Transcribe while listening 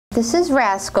This is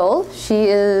Rascal. She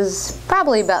is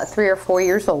probably about 3 or 4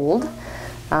 years old.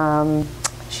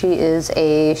 She is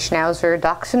a Schnauzer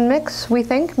Dachshund mix, we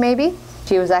think, maybe.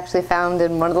 She was actually found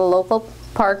in one of the local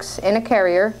parks in a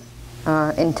carrier,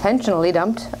 intentionally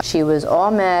dumped. She was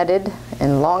all matted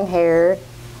and long hair,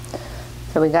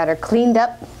 so we got her cleaned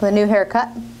up with a new haircut,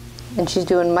 and she's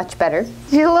doing much better.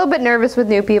 She's a little bit nervous with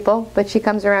new people, but she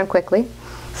comes around quickly.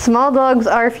 Small dogs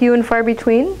are few and far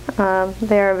between.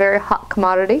 They are a very hot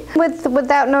commodity.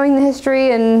 Without knowing the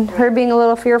history and her being a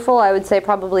little fearful, I would say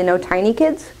probably no tiny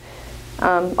kids.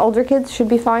 Older kids should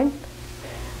be fine.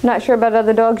 Not sure about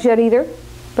other dogs yet either,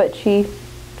 but she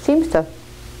seems to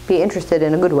be interested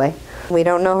in a good way. We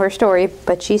don't know her story,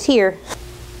 but she's here.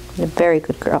 A very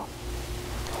good girl.